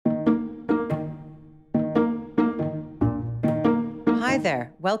Hi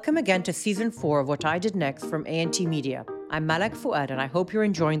there. Welcome again to Season 4 of What I Did Next from A&T Media. I'm Malak Fuad, and I hope you're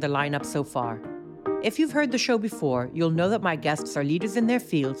enjoying the lineup so far. If you've heard the show before, you'll know that my guests are leaders in their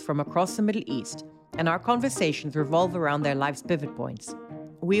fields from across the Middle East, and our conversations revolve around their life's pivot points.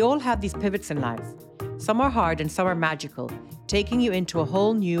 We all have these pivots in life. Some are hard and some are magical, taking you into a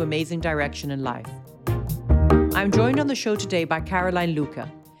whole new, amazing direction in life. I'm joined on the show today by Caroline Luca.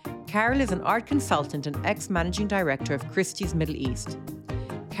 Carol is an art consultant and ex-managing director of Christie's Middle East.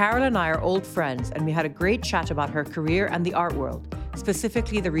 Carol and I are old friends, and we had a great chat about her career and the art world,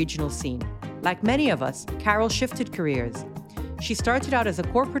 specifically the regional scene. Like many of us, Carol shifted careers. She started out as a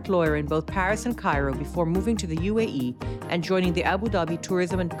corporate lawyer in both Paris and Cairo before moving to the UAE and joining the Abu Dhabi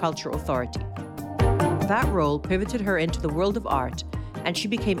Tourism and Culture Authority. That role pivoted her into the world of art, and she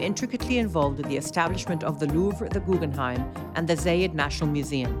became intricately involved with the establishment of the Louvre, the Guggenheim, and the Zayed National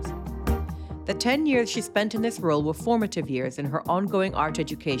Museums. The 10 years she spent in this role were formative years in her ongoing art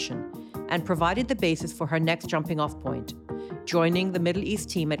education and provided the basis for her next jumping-off point, joining the Middle East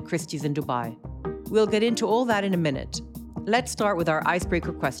team at Christie's in Dubai. We'll get into all that in a minute. Let's start with our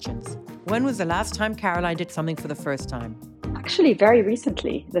icebreaker questions. When was the last time Caroline did something for the first time? Actually, very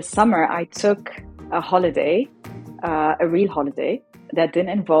recently. This summer, I took a holiday, a real holiday, that didn't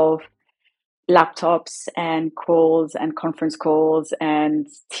involve laptops and calls and conference calls and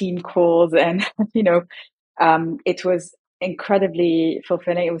team calls. And, it was incredibly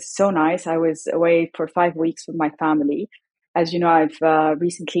fulfilling. It was so nice. I was away for 5 weeks with my family. As you know, I've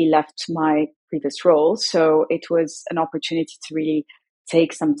recently left my previous role. So it was an opportunity to really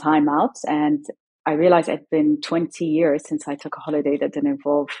take some time out. And I realized it's been 20 years since I took a holiday that didn't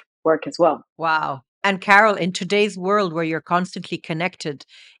involve work as well. Wow. And Carol, in today's world where you're constantly connected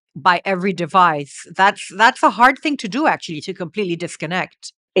by every device, that's a hard thing to do, actually, to completely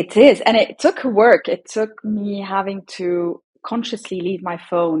disconnect. It is. And it took work. It took me having to consciously leave my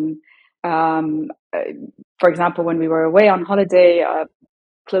phone. For example, when we were away on holiday,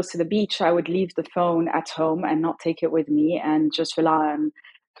 close to the beach, I would leave the phone at home and not take it with me and just rely on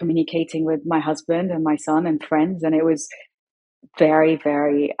communicating with my husband and my son and friends. And it was very,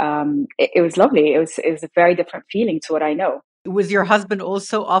 very, it was lovely. It was a very different feeling to what I know. Was your husband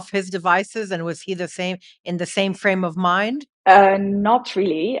also off his devices, and was he in the same frame of mind? Not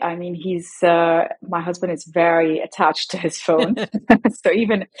really. I mean, my husband is very attached to his phone. So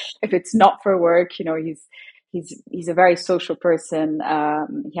even if it's not for work, he's a very social person.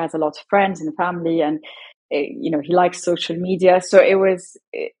 He has a lot of friends and family, and he likes social media. So it was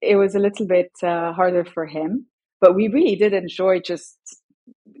a little bit harder for him, but we really did enjoy just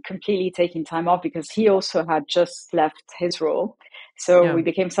completely taking time off because he also had just left his role. So we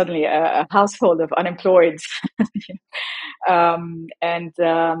became suddenly a household of unemployed. And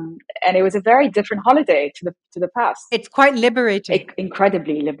it was a very different holiday to the past. It's quite liberating.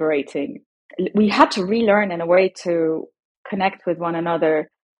 Incredibly liberating. We had to relearn in a way to connect with one another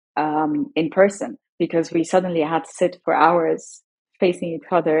in person, because we suddenly had to sit for hours facing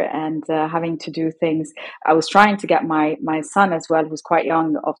each other and having to do things. I was trying to get my son as well, who's quite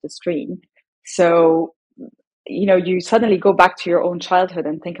young, off the screen. So, you suddenly go back to your own childhood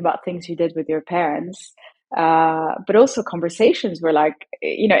and think about things you did with your parents. But also conversations were like,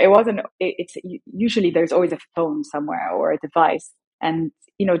 it's usually there's always a phone somewhere or a device. And,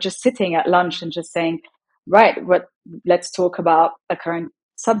 just sitting at lunch and just saying, right, let's talk about a current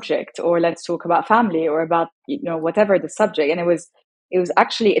subject, or let's talk about family, or about, whatever the subject. And it was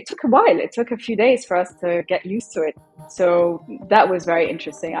actually, it took a while. It took a few days for us to get used to it. So that was very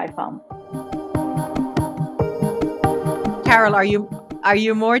interesting, I found. Carol, are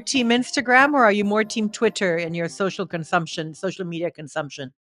you more team Instagram, or are you more team Twitter in your social media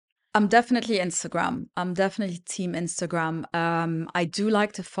consumption? I'm definitely Instagram. I'm definitely team Instagram. I do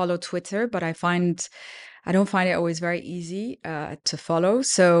like to follow Twitter, but I don't find it always very easy to follow.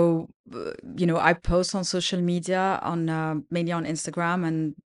 So, I post on social media mainly on Instagram,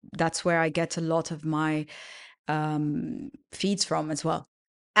 and that's where I get a lot of my feeds from as well.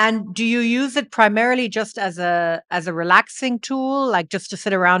 And do you use it primarily just as a relaxing tool, like just to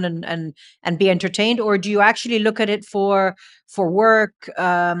sit around and be entertained, or do you actually look at it for work?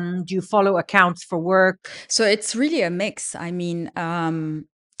 Do you follow accounts for work? So it's really a mix. I mean,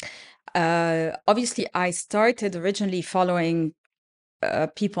 obviously, I started originally following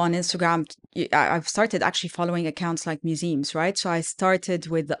people on Instagram. I've started actually following accounts like museums, right? So I started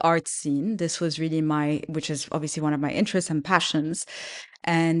with the art scene. This was really which is obviously one of my interests and passions.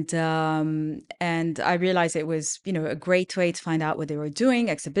 And I realized it was, a great way to find out what they were doing,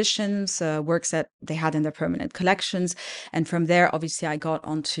 exhibitions, works that they had in their permanent collections. And from there, obviously, I got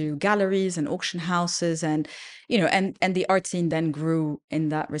onto galleries and auction houses, and and the art scene then grew in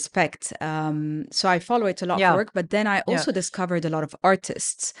that respect. So I follow it a lot for Yeah. work, but then I Yeah. also discovered a lot of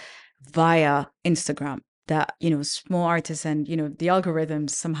artists via Instagram, that small artists, and the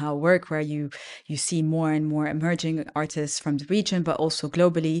algorithms somehow work where you see more and more emerging artists from the region, but also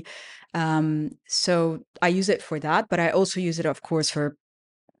globally. So I use it for that, but I also use it, of course, for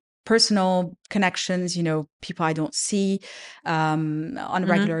personal connections, people I don't see on a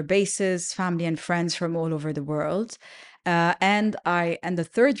regular basis, family and friends from all over the world. And the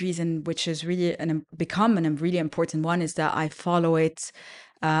third reason, which is really become a really important one, is that I follow it.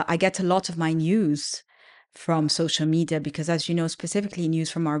 I get a lot of my news from social media because, as you know, specifically news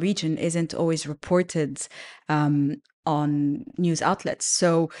from our region isn't always reported on news outlets.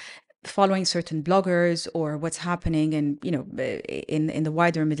 So following certain bloggers or what's happening in in the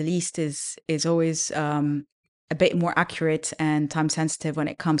wider Middle East is always a bit more accurate and time sensitive when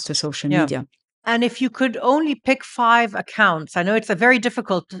it comes to social media. And if you could only pick 5 accounts, I know it's a very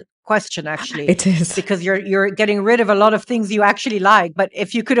difficult question, actually. It is. Because you're getting rid of a lot of things you actually like. But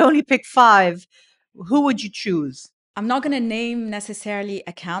if you could only pick 5, who would you choose? I'm not going to name necessarily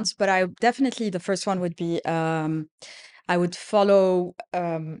accounts, but I definitely, the first one would be, I would follow,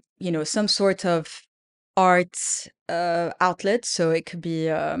 some sort of art outlet. So it could be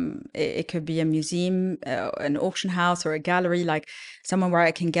a museum, an auction house, or a gallery, like someone where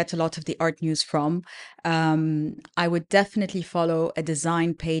I can get a lot of the art news from. I would definitely follow a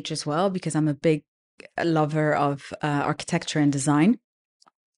design page as well, because I'm a big lover of architecture and design.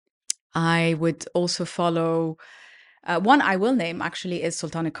 I would also follow one I will name actually is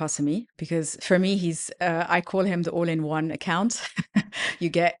Sultan Al-Qasimi, because for me, I call him the all-in-one account. You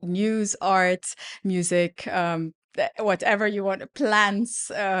get news, art, music, whatever you want, plants,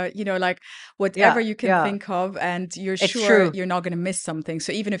 like whatever you can think of, and you're sure you're not going to miss something.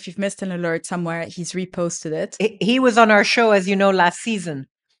 So even if you've missed an alert somewhere, he's reposted it. He was on our show, as you know, last season.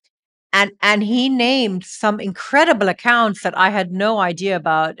 And he named some incredible accounts that I had no idea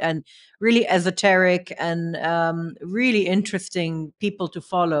about, and really esoteric and really interesting people to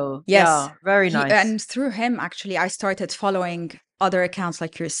follow. Yes. Yeah, very nice. And through him, actually, I started following other accounts,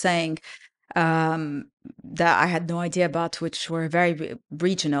 like you're saying, that I had no idea about, which were very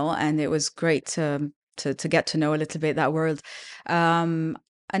regional, and it was great to get to know a little bit that world.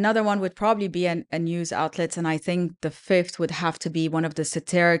 Another one would probably be a news outlet, and I think the fifth would have to be one of the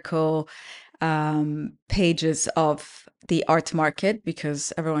satirical pages of the art market,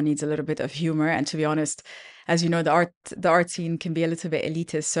 because everyone needs a little bit of humor. And to be honest, as you know, the art scene can be a little bit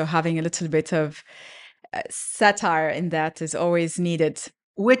elitist, so having a little bit of satire in that is always needed.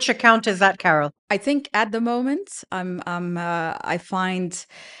 Which account is that, Carol? I think at the moment, I find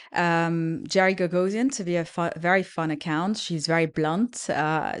Jerry Gagosian to be a very fun account. She's very blunt.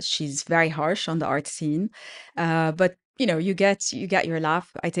 She's very harsh on the art scene, but you get your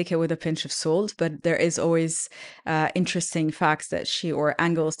laugh. I take it with a pinch of salt, but there is always interesting facts or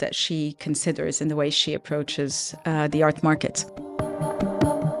angles that she considers in the way she approaches the art market.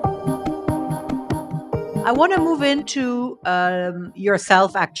 I want to move into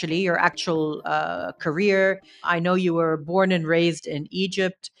yourself, actually, your actual career. I know you were born and raised in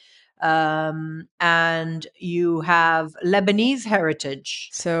Egypt, and you have Lebanese heritage.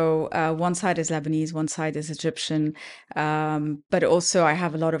 So one side is Lebanese, one side is Egyptian, but also I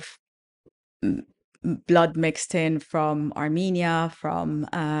have a lot of blood mixed in from Armenia, from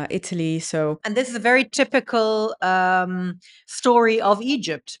Italy. And this is a very typical story of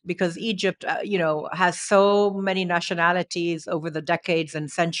Egypt, because Egypt, has so many nationalities over the decades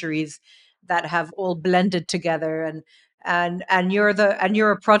and centuries that have all blended together, and you're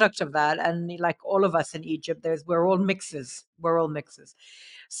a product of that. And like all of us in Egypt, we're all mixes.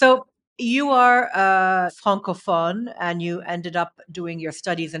 So you are francophone, and you ended up doing your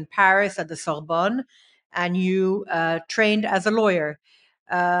studies in Paris at the Sorbonne, and you trained as a lawyer.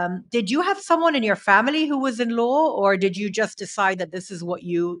 Did you have someone in your family who was in law, or did you just decide that this is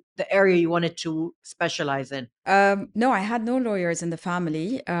the area you wanted to specialize in? No, I had no lawyers in the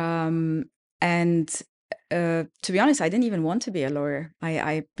family. And to be honest, I didn't even want to be a lawyer.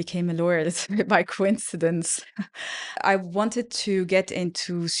 I became a lawyer a little bit by coincidence. I wanted to get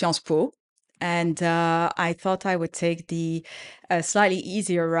into Sciences Po. And I thought I would take the slightly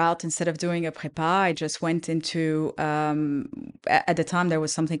easier route instead of doing a prépa. I just went into, at the time, there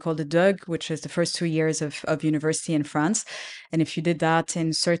was something called a DUG, which is the first 2 years of university in France. And if you did that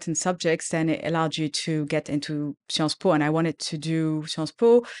in certain subjects, then it allowed you to get into Sciences Po. And I wanted to do Sciences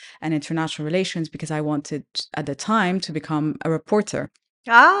Po and international relations because I wanted at the time to become a reporter.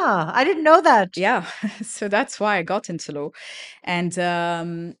 Ah, I didn't know that. Yeah, so that's why I got into law, and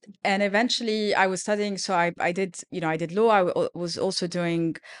eventually I was studying. So I did, I did law. Was also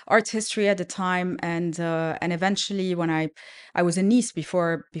doing art history at the time, and eventually when I was in Nice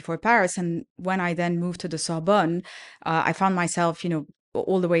before Paris, and when I then moved to the Sorbonne, I found myself,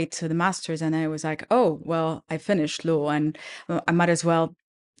 all the way to the masters, and I was like, oh well, I finished law, and I might as well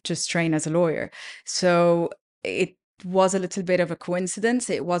just train as a lawyer. So it was a little bit of a coincidence.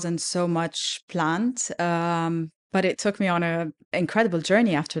 It wasn't so much planned, but it took me on an incredible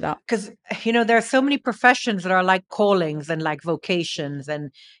journey after that. Because, there are so many professions that are like callings and like vocations,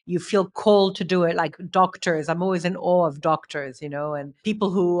 and you feel called to do it, like doctors. I'm always in awe of doctors, and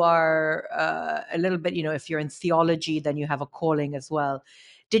people who are a little bit, if you're in theology, then you have a calling as well.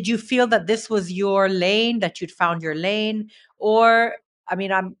 Did you feel that this was your lane, that you'd found your lane? Or, I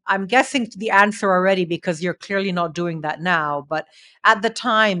mean, I'm guessing the answer already because you're clearly not doing that now. But at the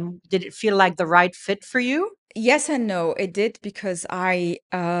time, did it feel like the right fit for you? Yes and no, it did, because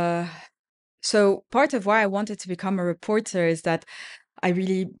so part of why I wanted to become a reporter is that I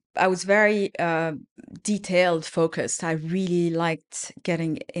was very detailed focused. I really liked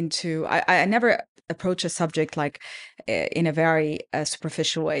getting into, I never approach a subject like in a very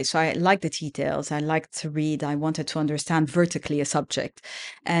superficial way. So I like the details. I like to read. I wanted to understand vertically a subject.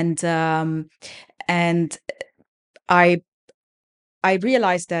 And I I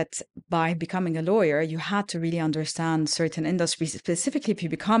realized that by becoming a lawyer, you had to really understand certain industries. Specifically, if you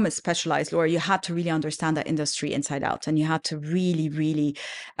become a specialized lawyer, you had to really understand that industry inside out, and you had to really, really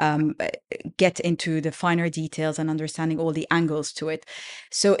get into the finer details and understanding all the angles to it.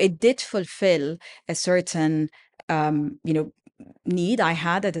 So it did fulfill a certain, need I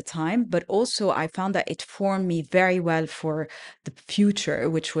had at the time, but also I found that it formed me very well for the future,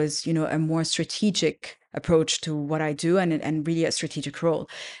 which was, a more strategic approach to what I do, and really a strategic role.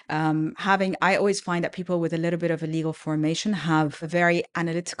 I always find that people with a little bit of a legal formation have a very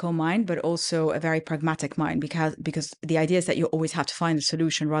analytical mind, but also a very pragmatic mind, because the idea is that you always have to find a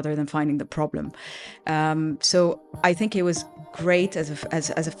solution rather than finding the problem. So I think it was great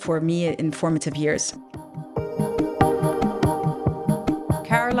for me in formative years.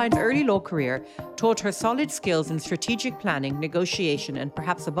 Caroline's early law career taught her solid skills in strategic planning, negotiation, and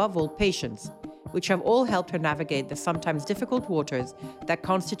perhaps above all, patience, which have all helped her navigate the sometimes difficult waters that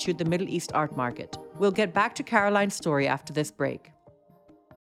constitute the Middle East art market. We'll get back to Caroline's story after this break.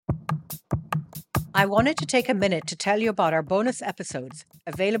 I wanted to take a minute to tell you about our bonus episodes,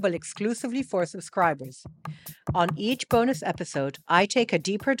 available exclusively for subscribers. On each bonus episode, I take a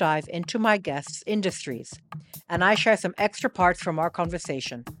deeper dive into my guests' industries, and I share some extra parts from our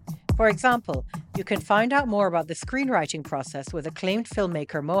conversation. For example, you can find out more about the screenwriting process with acclaimed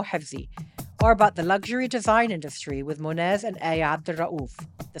filmmaker Mo Hafzi, or about the luxury design industry with Monez and Aya Abdelraouf,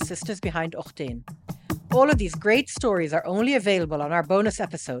 the sisters behind Octane. All of these great stories are only available on our bonus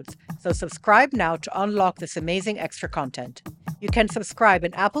episodes, so subscribe now to unlock this amazing extra content. You can subscribe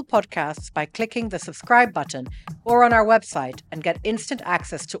in Apple Podcasts by clicking the subscribe button or on our website and get instant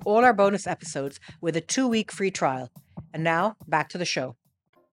access to all our bonus episodes with a 2-week free trial. And now, back to the show.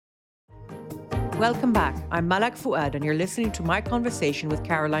 Welcome back. I'm Malak Fouad, and you're listening to my conversation with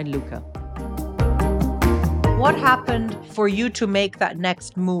Caroline Lucca. What happened for you to make that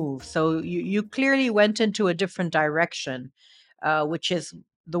next move? So you clearly went into a different direction, which is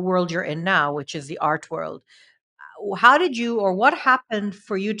the world you're in now, which is the art world. How did you, or what happened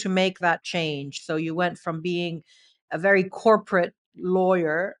for you to make that change? So you went from being a very corporate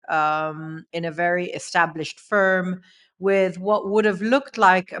lawyer in a very established firm with what would have looked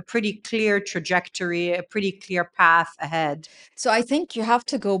like a pretty clear trajectory, a pretty clear path ahead. So I think you have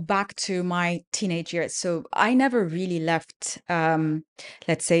to go back to my teenage years. So I never really left,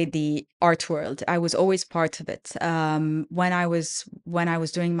 let's say, the art world. I was always part of it. When I was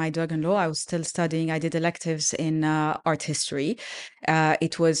doing my DUG in law, I was still studying. I did electives in art history.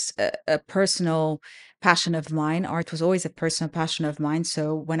 It was a personal passion of mine. Art was always a personal passion of mine.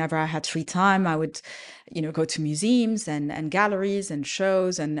 So whenever I had free time, I would, go to museums and galleries and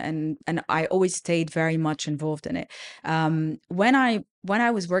shows, and I always stayed very much involved in it. When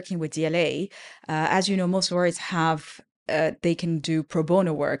I was working with DLA, as you know, most lawyers have they can do pro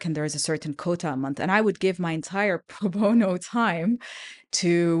bono work, and there is a certain quota a month, and I would give my entire pro bono time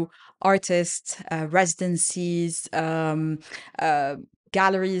to artists, residencies,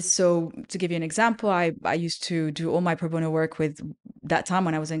 galleries. So to give you an example, I used to do all my pro bono work with that time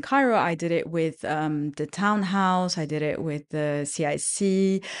when I was in Cairo. I did it with the Townhouse. I did it with the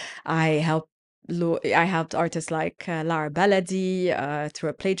CIC. I helped I helped artists like Lara Baladi through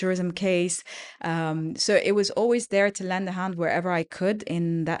a plagiarism case. So it was always there to lend a hand wherever I could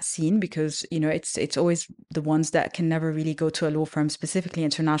in that scene, because it's always the ones that can never really go to a law firm, specifically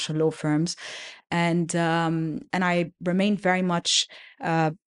international law firms, and I remained very much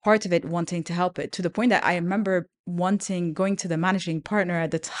part of it, wanting to help it, to the point that I remember going to the managing partner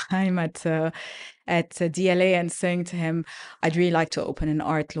at the time at DLA and saying to him, I'd really like to open an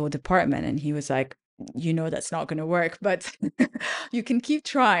art law department. And he was like, that's not going to work, but you can keep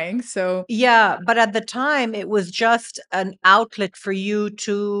trying. So yeah, but at the time it was just an outlet for you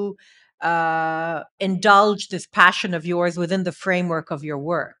to indulge this passion of yours within the framework of your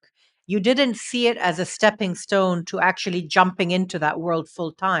work. You didn't see it as a stepping stone to actually jumping into that world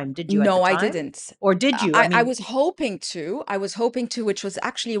full time, did you, at the no, I time? didn't. Or did you? I was hoping to. Which was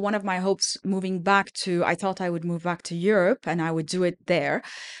actually one of my hopes moving back to, I thought I would move back to Europe and I would do it there.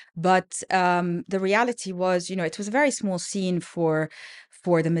 But the reality was, it was a very small scene for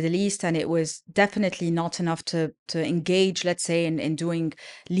the Middle East, and it was definitely not enough to engage, let's say, in doing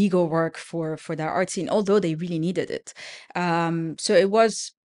legal work for their art scene, although they really needed it. So it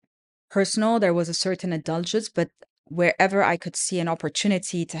was personal. There was a certain indulgence, but wherever I could see an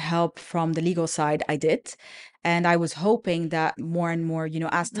opportunity to help from the legal side, I did. And I was hoping that more and more,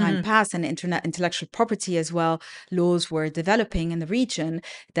 as time passed and intellectual property as well, laws were developing in the region,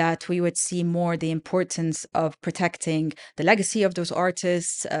 that we would see more the importance of protecting the legacy of those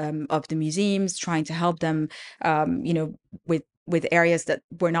artists, of the museums, trying to help them, with areas that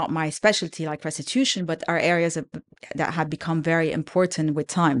were not my specialty, like restitution, but are areas that had become very important with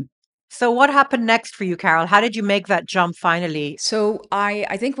time. So what happened next for you, Carol? How did you make that jump finally? So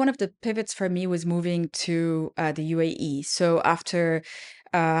I think one of the pivots for me was moving to the UAE. So after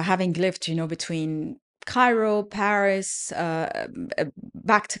having lived, between Cairo, Paris,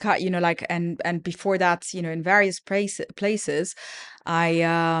 back to and before that, in various places,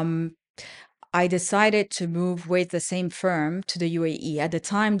 I decided to move with the same firm to the UAE. At the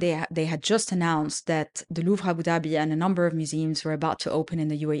time, they had just announced that the Louvre Abu Dhabi and a number of museums were about to open in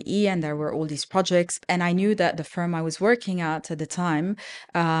the UAE, and there were all these projects. And I knew that the firm I was working at the time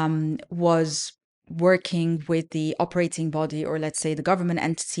was working with the operating body, or let's say the government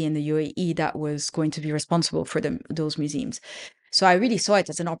entity in the UAE that was going to be responsible for those museums. So I really saw it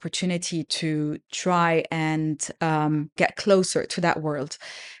as an opportunity to try and get closer to that world.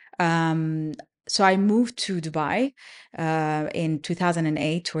 So I moved to Dubai in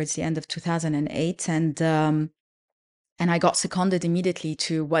 2008, towards the end of 2008, and I got seconded immediately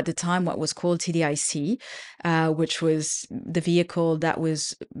to what was called TDIC, which was the vehicle that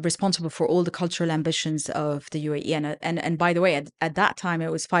was responsible for all the cultural ambitions of the UAE. And by the way, at that time,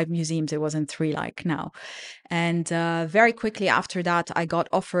 it was 5 museums. It wasn't 3 like now. And very quickly after that, I got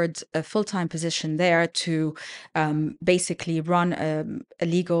offered a full-time position there to basically run a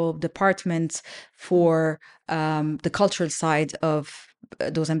legal department for the cultural side of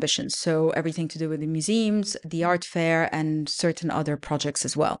those ambitions. So everything to do with the museums, the art fair, and certain other projects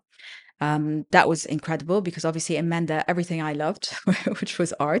as well. That was incredible because obviously it meant that everything I loved, which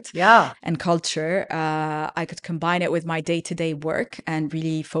was art and culture, I could combine it with my day-to-day work and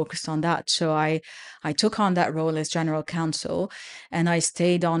really focused on that. So I took on that role as general counsel, and I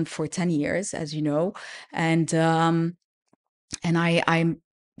stayed on for 10 years, as you know, and I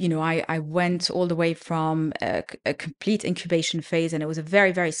went all the way from a complete incubation phase, and it was a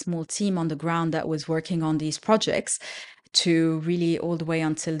very, very small team on the ground that was working on these projects, to really all the way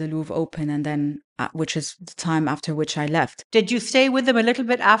until the Louvre opened, and then which is the time after which I left. Did you stay with them a little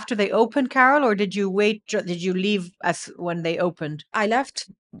bit after they opened, Carol, or did you wait? Did you leave when they opened? I left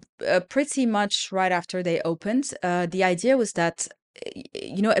pretty much right after they opened. The idea was that,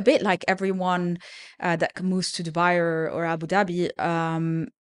 a bit like everyone that moves to Dubai or Abu Dhabi,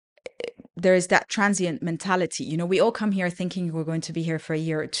 there is that transient mentality. We all come here thinking we're going to be here for a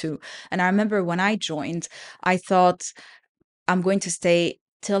year or two. And I remember when I joined, I thought I'm going to stay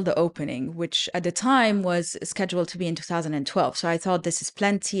till the opening, which at the time was scheduled to be in 2012. So I thought this is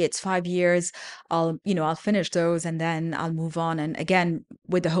plenty. It's 5 years. I'll finish those and then I'll move on. And again,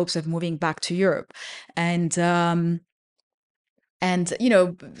 with the hopes of moving back to Europe. And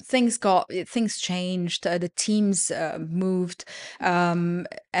things changed, the teams moved, and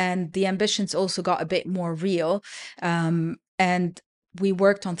the ambitions also got a bit more real. And we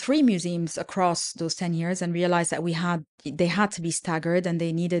worked on 3 museums across those 10 years and realized that they had to be staggered, and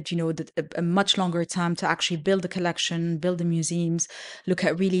they needed, a much longer time to actually build the collection, build the museums, look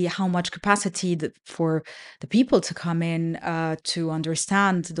at really how much capacity for the people to come in, to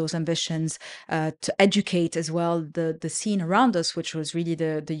understand those ambitions, to educate as well the scene around us, which was really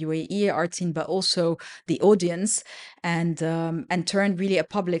the UAE art scene, but also the audience, and turn really a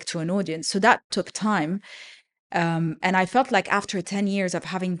public to an audience. So that took time. And I felt like after 10 years of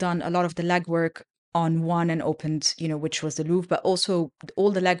having done a lot of the legwork on one and opened, which was the Louvre, but also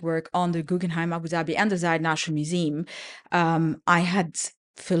all the legwork on the Guggenheim Abu Dhabi and the Zayed National Museum, I had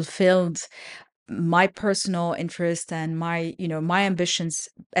fulfilled my personal interest and my ambitions,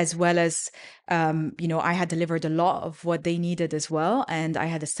 as well as I had delivered a lot of what they needed as well, and I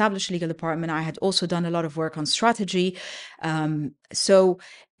had established a legal department. I had also done a lot of work on strategy, so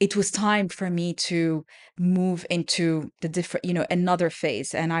it was time for me to move into the different, another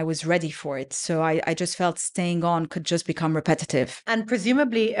phase, and I was ready for it. So I just felt staying on could just become repetitive. And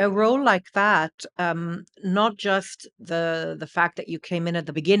presumably a role like that, not just the fact that you came in at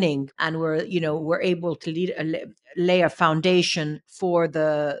the beginning and were able to lay a foundation for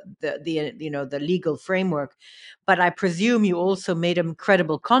the legal framework, but I presume you also made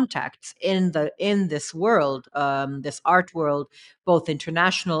incredible contacts in this world, this art world, both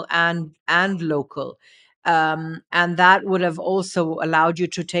international and local. And that would have also allowed you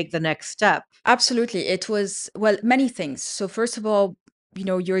to take the next step. Absolutely. It was, well, many things. So first of all,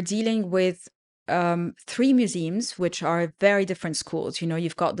 you're dealing with 3 museums, which are very different schools.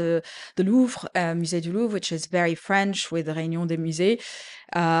 You've got the Louvre, Musée du Louvre, which is very French, with the Réunion des Musées,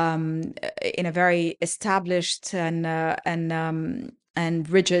 in a very established and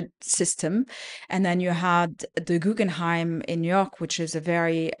rigid system. And then you had the Guggenheim in New York, which is a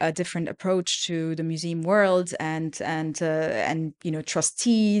very different approach to the museum world, and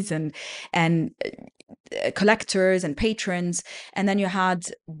trustees and collectors and patrons. And then you had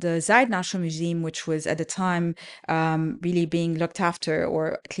the Zayed National Museum, which was at the time really being looked after,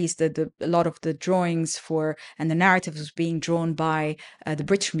 or at least a lot of the drawings and the narrative was being drawn by the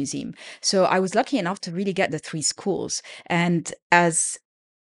British Museum. So I was lucky enough to really get the 3 schools.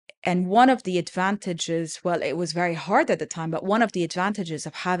 And one of the advantages, well, it was very hard at the time, but one of the advantages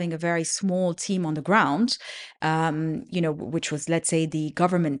of having a very small team on the ground, which was, let's say, the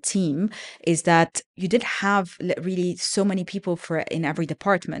government team, is that you didn't have really so many people in every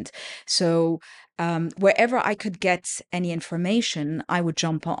department. So wherever I could get any information, I would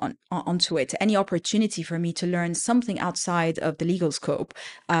jump onto it. Any opportunity for me to learn something outside of the legal scope,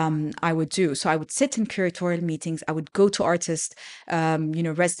 I would do. So I would sit in curatorial meetings. I would go to artist,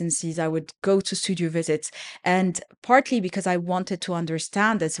 residencies. I would go to studio visits, and partly because I wanted to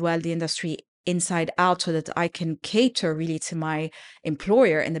understand as well the industry inside out, so that I can cater really to my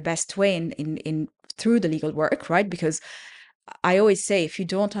employer in the best way in through the legal work, right? Because I always say, if you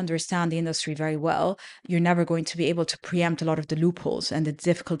don't understand the industry very well, you're never going to be able to preempt a lot of the loopholes and the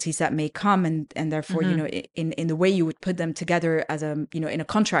difficulties that may come, and therefore, in the way you would put them together as in a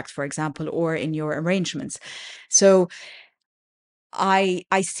contract, for example, or in your arrangements. So I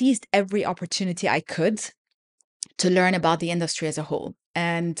seized every opportunity I could to learn about the industry as a whole.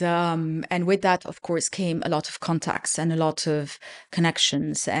 And with that, of course, came a lot of contacts and a lot of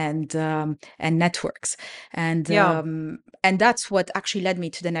connections and networks. And that's what actually led me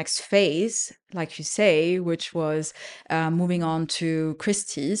to the next phase, like you say, which was moving on to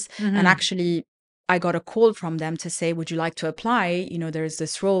Christie's. And actually, I got a call from them to say, would you like to apply? There's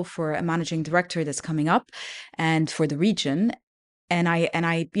this role for a managing director that's coming up, and for the region. And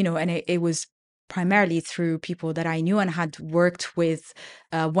it was primarily through people that I knew and had worked with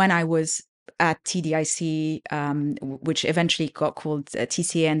when I was at TDIC, which eventually got called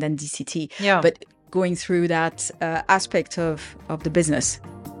TCA and then DCT. Yeah. But going through that aspect of the business.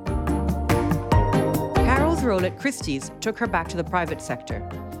 Carol's role at Christie's took her back to the private sector.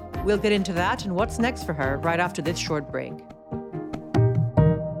 We'll get into that and what's next for her right after this short break.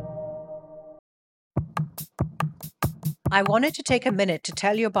 I wanted to take a minute to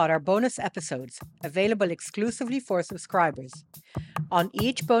tell you about our bonus episodes, available exclusively for subscribers. On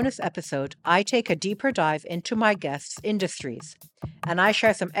each bonus episode, I take a deeper dive into my guests' industries, and I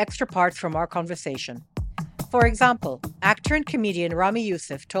share some extra parts from our conversation. For example, actor and comedian Rami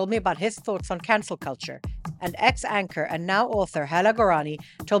Youssef told me about his thoughts on cancel culture, and ex-anchor and now author Hala Gorani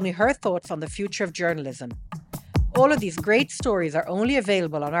told me her thoughts on the future of journalism. All of these great stories are only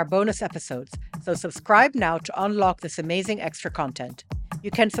available on our bonus episodes, so subscribe now to unlock this amazing extra content.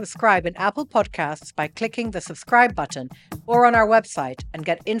 You can subscribe in Apple Podcasts by clicking the subscribe button, or on our website, and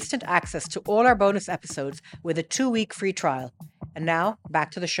get instant access to all our bonus episodes with a 2-week free trial. And now,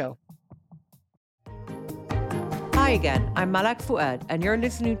 back to the show. Hi again, I'm Malak Fuad, and you're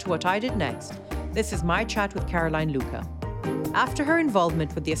listening to What I Did Next. This is my chat with Caroline Luca. After her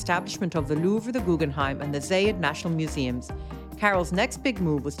involvement with the establishment of the Louvre, the Guggenheim, and the Zayed National Museums, Carol's next big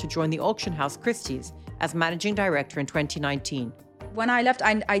move was to join the auction house Christie's as managing director in 2019. When I left,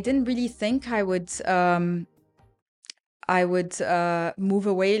 I didn't really think I would move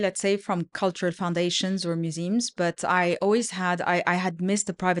away, let's say, from cultural foundations or museums, but I always had I had missed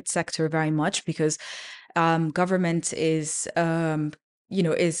the private sector very much because government is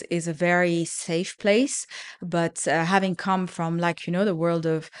is a very safe place, but having come from the world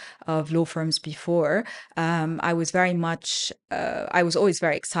of law firms before, I was very much I was always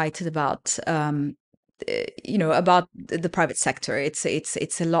very excited about about the private sector.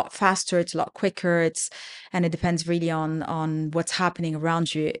 It's a lot faster, it's a lot quicker, and it depends really on what's happening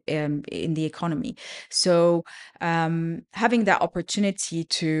around you in the economy. So having that opportunity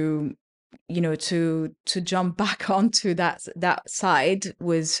to jump back onto that side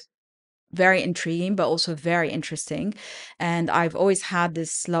was very intriguing, but also very interesting. And I've always had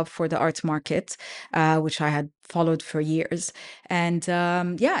this love for the art market, which I had followed for years. And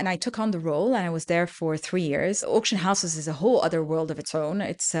and I took on the role, and I was there for 3 years. Auction houses is a whole other world of its own.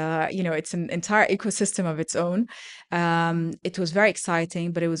 It's it's an entire ecosystem of its own. It was very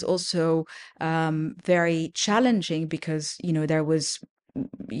exciting, but it was also very challenging because there was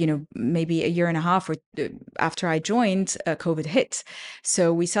maybe a year and a half or after I joined, COVID hit.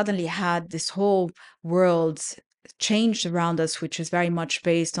 So we suddenly had this whole world changed around us, which is very much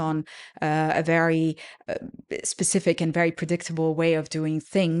based on a very specific and very predictable way of doing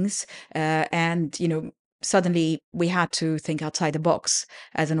things. And suddenly we had to think outside the box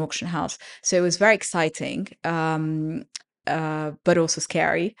as an auction house. So it was very exciting. But also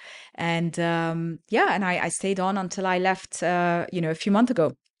scary. And and I stayed on until I left, a few months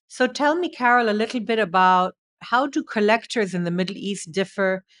ago. So tell me, Carol, a little bit about how do collectors in the Middle East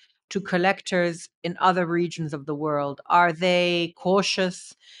differ to collectors in other regions of the world? Are they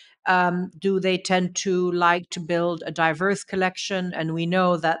cautious? Do they tend to like to build a diverse collection? And we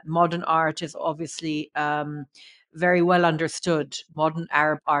know that modern art is obviously very well understood. Modern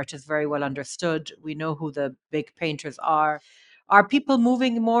Arab art is very well understood. We know who the big painters are. Are people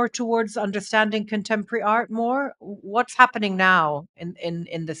moving more towards understanding contemporary art more? What's happening now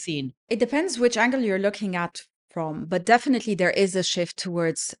in the scene? It depends which angle you're looking at from, but definitely there is a shift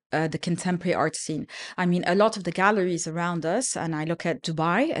towards the contemporary art scene. I mean, a lot of the galleries around us, and I look at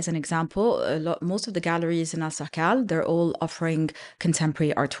Dubai as an example, most of the galleries in Al Sakal, they're all offering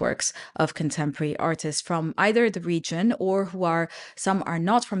contemporary artworks of contemporary artists from either the region or some are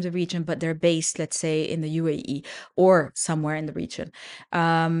not from the region, but they're based, let's say, in the UAE or somewhere in the region.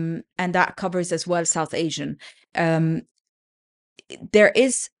 And that covers as well South Asian. There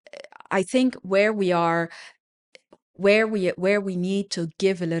is, I think, where we need to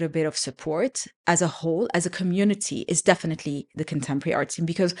give a little bit of support as a whole, as a community, is definitely the contemporary art scene.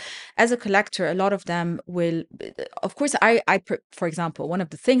 Because as a collector, a lot of them will, of course, for example, one of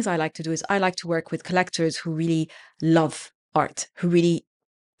the things I like to do is I like to work with collectors who really love art, who really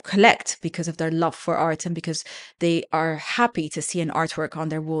collect because of their love for art and because they are happy to see an artwork on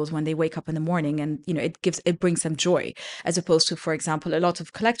their walls when they wake up in the morning, and it brings them joy, as opposed to, for example, a lot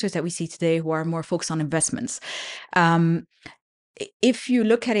of collectors that we see today who are more focused on investments. If you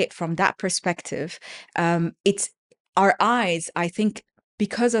look at it from that perspective, it's our eyes, I think,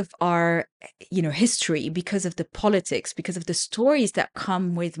 because of our history, because of the politics, because of the stories that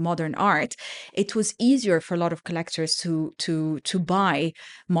come with modern art, it was easier for a lot of collectors to buy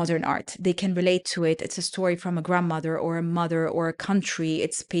modern art. They can relate to it. It's a story from a grandmother or a mother or a country.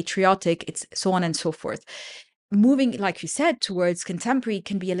 It's patriotic. It's so on and so forth. Moving, like you said, towards contemporary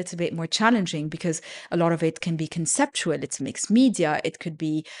can be a little bit more challenging because a lot of it can be conceptual. It's mixed media. It could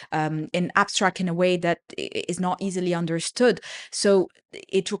be in abstract in a way that is not easily understood. So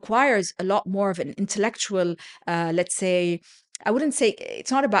it requires a lot more of an intellectual, let's say, I wouldn't say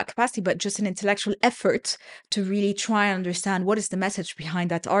it's not about capacity, but just an intellectual effort to really try and understand what is the message behind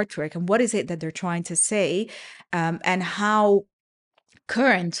that artwork and what is it that they're trying to say, and how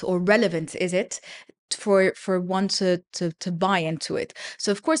current or relevant is it for one to buy into it.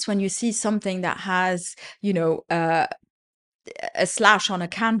 So of course, when you see something that has a slash on a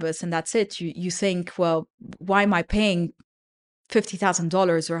canvas and that's it, you think, well, why am I paying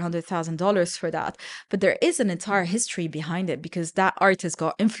 $50,000 or $100,000 for that? But there is an entire history behind it, because that artist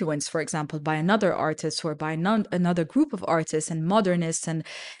got influenced, for example, by another artist or by another group of artists and modernists and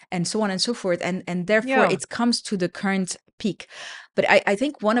so on and so forth, and therefore Yeah. it comes to the current peak. But I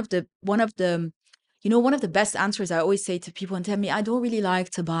think one of the one of the best answers I always say to people and tell me, I don't really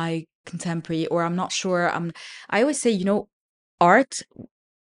like to buy contemporary, or I'm not sure. I always say, art,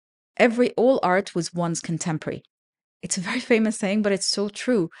 all art was once contemporary. It's a very famous saying, but it's so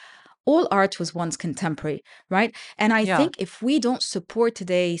true. All art was once contemporary, right? And I think if we don't support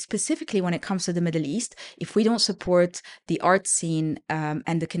today, specifically when it comes to the Middle East, if we don't support the art scene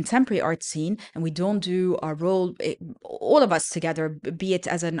and the contemporary art scene, and we don't do our role, all of us together, be it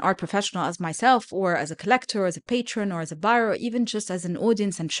as an art professional, as myself, or as a collector, as a patron, or as a buyer, or even just as an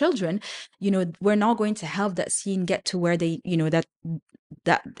audience and children, we're not going to help that scene get to where they,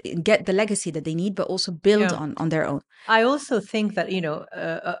 that get the legacy that they need, but also build on their own. I also think that,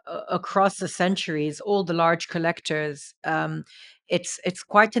 across the centuries, all the large collectors, it's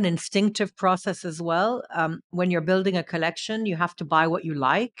quite an instinctive process as well. When you're building a collection, you have to buy what you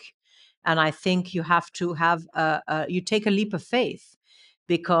like. And I think you have to have, you take a leap of faith,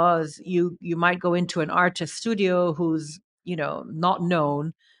 because you might go into an artist studio who's, not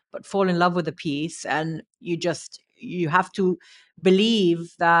known, but fall in love with a piece. And you have to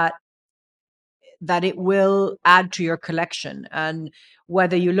believe that it will add to your collection. And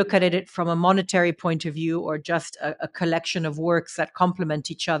whether you look at it from a monetary point of view, or just a collection of works that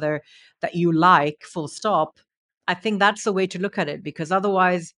complement each other that you like, full stop, I think that's the way to look at it. Because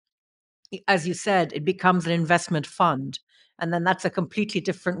otherwise, as you said, it becomes an investment fund. And then that's a completely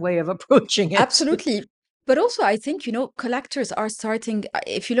different way of approaching it. Absolutely. But also, I think, collectors are starting,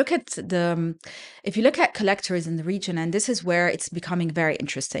 if you look at collectors in the region, and this is where it's becoming very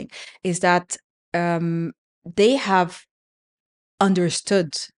interesting, is that they have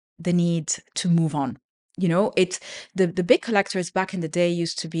understood the need to move on. It's the big collectors back in the day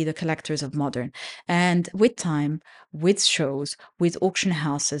used to be the collectors of modern. And with time, with shows, with auction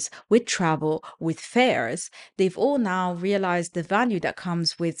houses, with travel, with fairs, they've all now realized the value that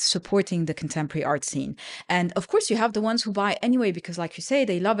comes with supporting the contemporary art scene. And of course, you have the ones who buy anyway, because like you say,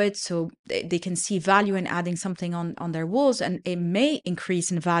 they love it. So they can see value in adding something on their walls, and it may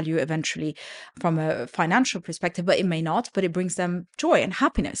increase in value eventually from a financial perspective, but it may not, but it brings them joy and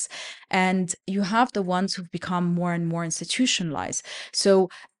happiness. And you have the ones who've become more and more institutionalized. So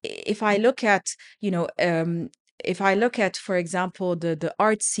if I look at, for example, the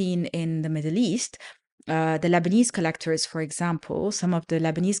art scene in the Middle East, the Lebanese collectors, for example, some of the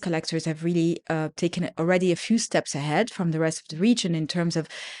Lebanese collectors have really taken already a few steps ahead from the rest of the region, in terms of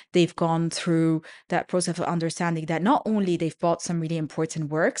they've gone through that process of understanding that not only they've bought some really important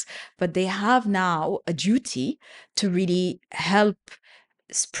works, but they have now a duty to really help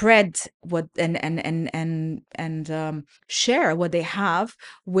spread what and share what they have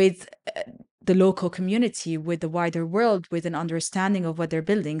with the local community, with the wider world, with an understanding of what they're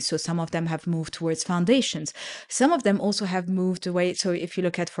building. So some of them have moved towards foundations. Some of them also have moved away. So if you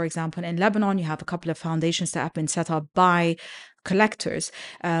look at, for example, in Lebanon, you have a couple of foundations that have been set up by collectors.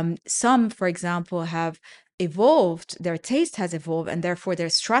 Some, for example, have evolved, their taste has evolved, and therefore their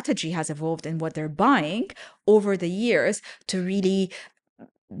strategy has evolved in what they're buying over the years, to really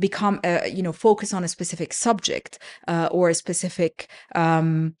become focus on a specific subject or a specific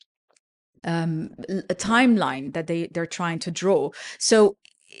a timeline that they're trying to draw. So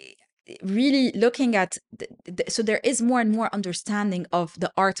really looking at so there is more and more understanding of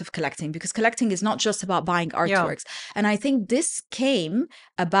the art of collecting, because collecting is not just about buying artworks. And I think this came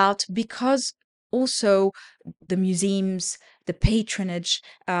about because also the museums, the patronage,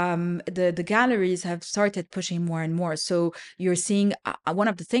 the galleries have started pushing more and more. So you're seeing one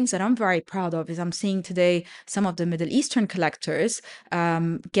of the things that I'm very proud of is I'm seeing today some of the Middle Eastern collectors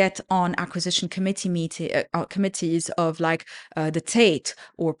get on acquisition committees of like the Tate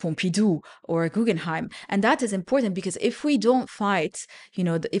or Pompidou or Guggenheim. And that is important, because if we don't fight,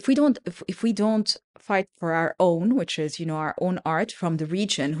 if we don't fight for our own, which is, our own art from the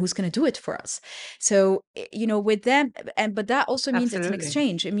region, who's going to do it for us? So, with them, but that also means it's an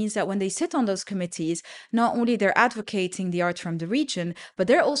exchange. It means that when they sit on those committees, not only they're advocating the art from the region, but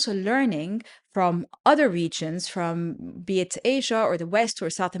they're also learning from other regions, from be it Asia or the West or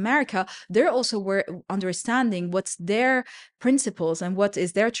South America. They're also understanding what's their principles and what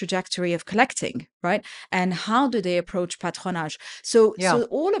is their trajectory of collecting, right? And how do they approach patronage? So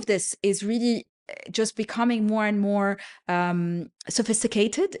all of this is really just becoming more and more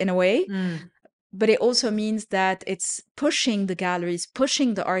sophisticated in a way. But it also means that it's pushing the galleries,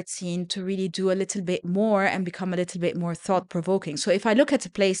 pushing the art scene to really do a little bit more and become a little bit more thought-provoking. So if I look at a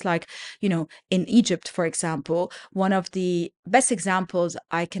place like, in Egypt, for example, one of the best examples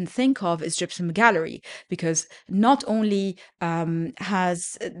I can think of is Gypsum Gallery, because not only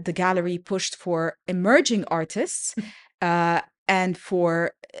has the gallery pushed for emerging artists, and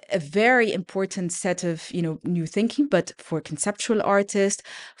for a very important set of, new thinking, but for conceptual artists,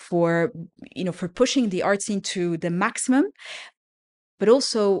 for pushing the art scene to the maximum. But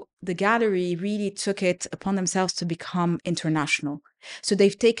also the gallery really took it upon themselves to become international. So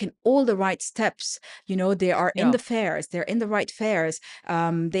they've taken all the right steps. They are in the fairs, they're in the right fairs.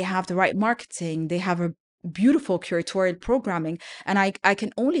 They have the right marketing. They have a beautiful curatorial programming. And I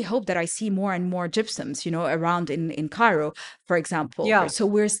can only hope that I see more and more gypsums, around in Cairo, for example. Yeah. So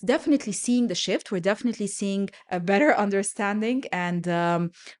we're definitely seeing the shift. We're definitely seeing a better understanding and, a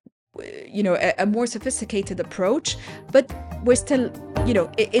more sophisticated approach, but we're still,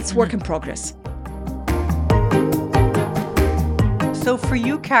 it's work in progress. So for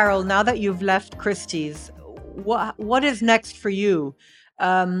you, Carol, now that you've left Christie's, what is next for you?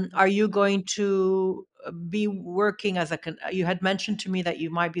 Are you going to be working as you had mentioned to me that you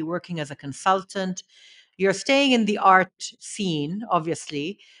might be working as a consultant. You're staying in the art scene,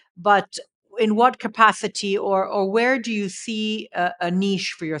 obviously, but in what capacity or where do you see a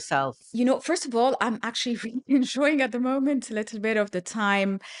niche for yourself? First of all, I'm actually really enjoying at the moment a little bit of the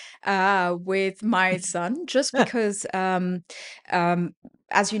time with my son, just because, as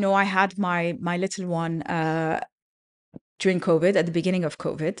you know, I had my little one during COVID, at the beginning of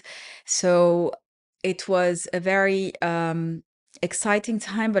COVID. So it was a very exciting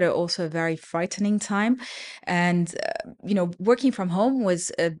time, but also a very frightening time. And working from home was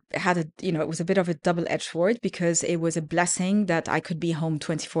it was a bit of a double-edged sword, because it was a blessing that I could be home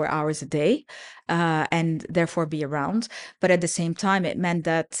 24 hours a day and therefore be around. But at the same time, it meant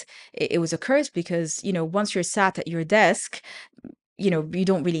that it was a curse, because once you're sat at your desk, you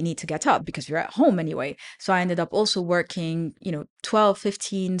don't really need to get up because you're at home anyway. So I ended up also working, 12,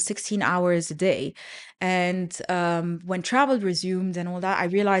 15, 16 hours a day. And when travel resumed and all that, I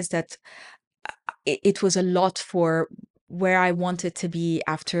realized that it was a lot for where I wanted to be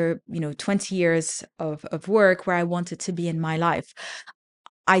after, 20 years of work, where I wanted to be in my life.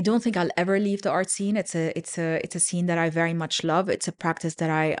 I don't think I'll ever leave the art scene. It's a scene that I very much love. It's a practice that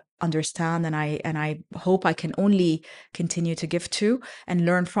I understand, and I hope I can only continue to give to and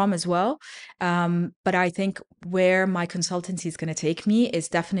learn from as well. But I think where my consultancy is going to take me is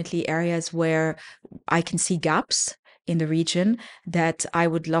definitely areas where I can see gaps in the region that I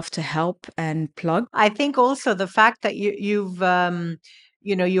would love to help and plug. I think also the fact that you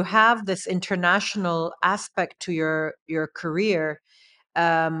have this international aspect to your career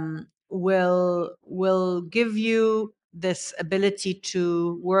will give you this ability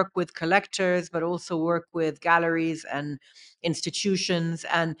to work with collectors, but also work with galleries and institutions,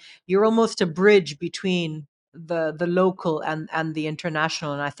 and you're almost a bridge between the local and the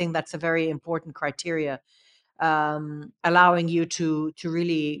international. And I think that's a very important criteria, allowing you to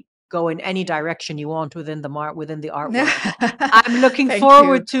really go in any direction you want within the art world. I'm looking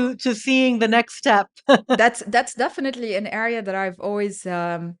forward to seeing the next step. That's definitely an area that I've always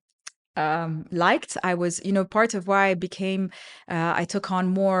liked. I was, part of why I took on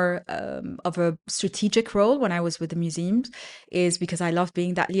more of a strategic role when I was with the museums, is because I love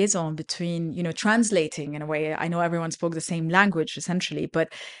being that liaison between, translating in a way. I know everyone spoke the same language essentially, but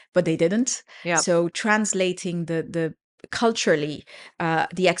they didn't. Yeah. So translating the culturally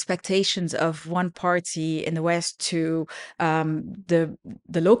the expectations of one party in the West to the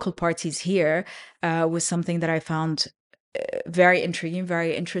local parties here was something that I found very intriguing,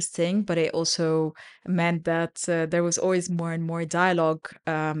 very interesting, but it also meant that there was always more and more dialogue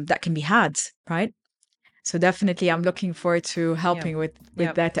that can be had, right? So definitely I'm looking forward to helping with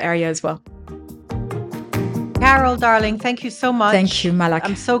that area as well. Carol, darling, thank you so much. Thank you, Malak.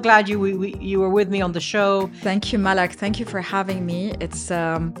 I'm so glad you were with me on the show. Thank you, Malak. Thank you for having me. It's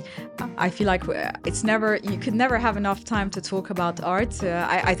I feel like you could never have enough time to talk about art.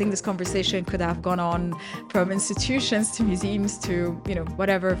 I think this conversation could have gone on from institutions to museums to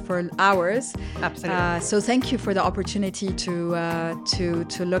whatever for hours. Absolutely. So thank you for the opportunity to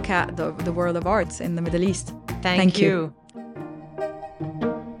look at the world of art in the Middle East. Thank you.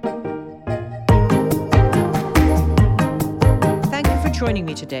 Joining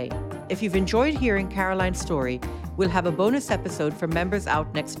me today. If you've enjoyed hearing Caroline's story, we'll have a bonus episode for members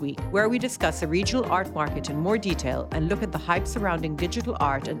out next week, where we discuss a regional art market in more detail and look at the hype surrounding digital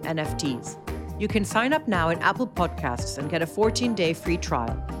art and NFTs. You can sign up now in Apple Podcasts and get a 14-day free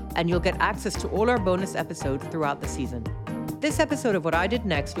trial, and you'll get access to all our bonus episodes throughout the season. This episode of What I Did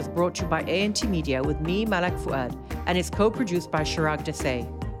Next was brought to you by A&T Media with me, Malak Fouad, and is co-produced by Chirag Desai.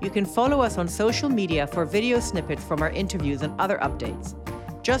 You can follow us on social media for video snippets from our interviews and other updates.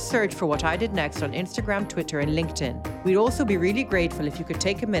 Just search for What I Did Next on Instagram, Twitter, and LinkedIn. We'd also be really grateful if you could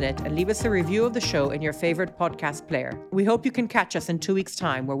take a minute and leave us a review of the show in your favorite podcast player. We hope you can catch us in 2 weeks'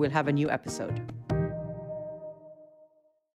 time where we'll have a new episode.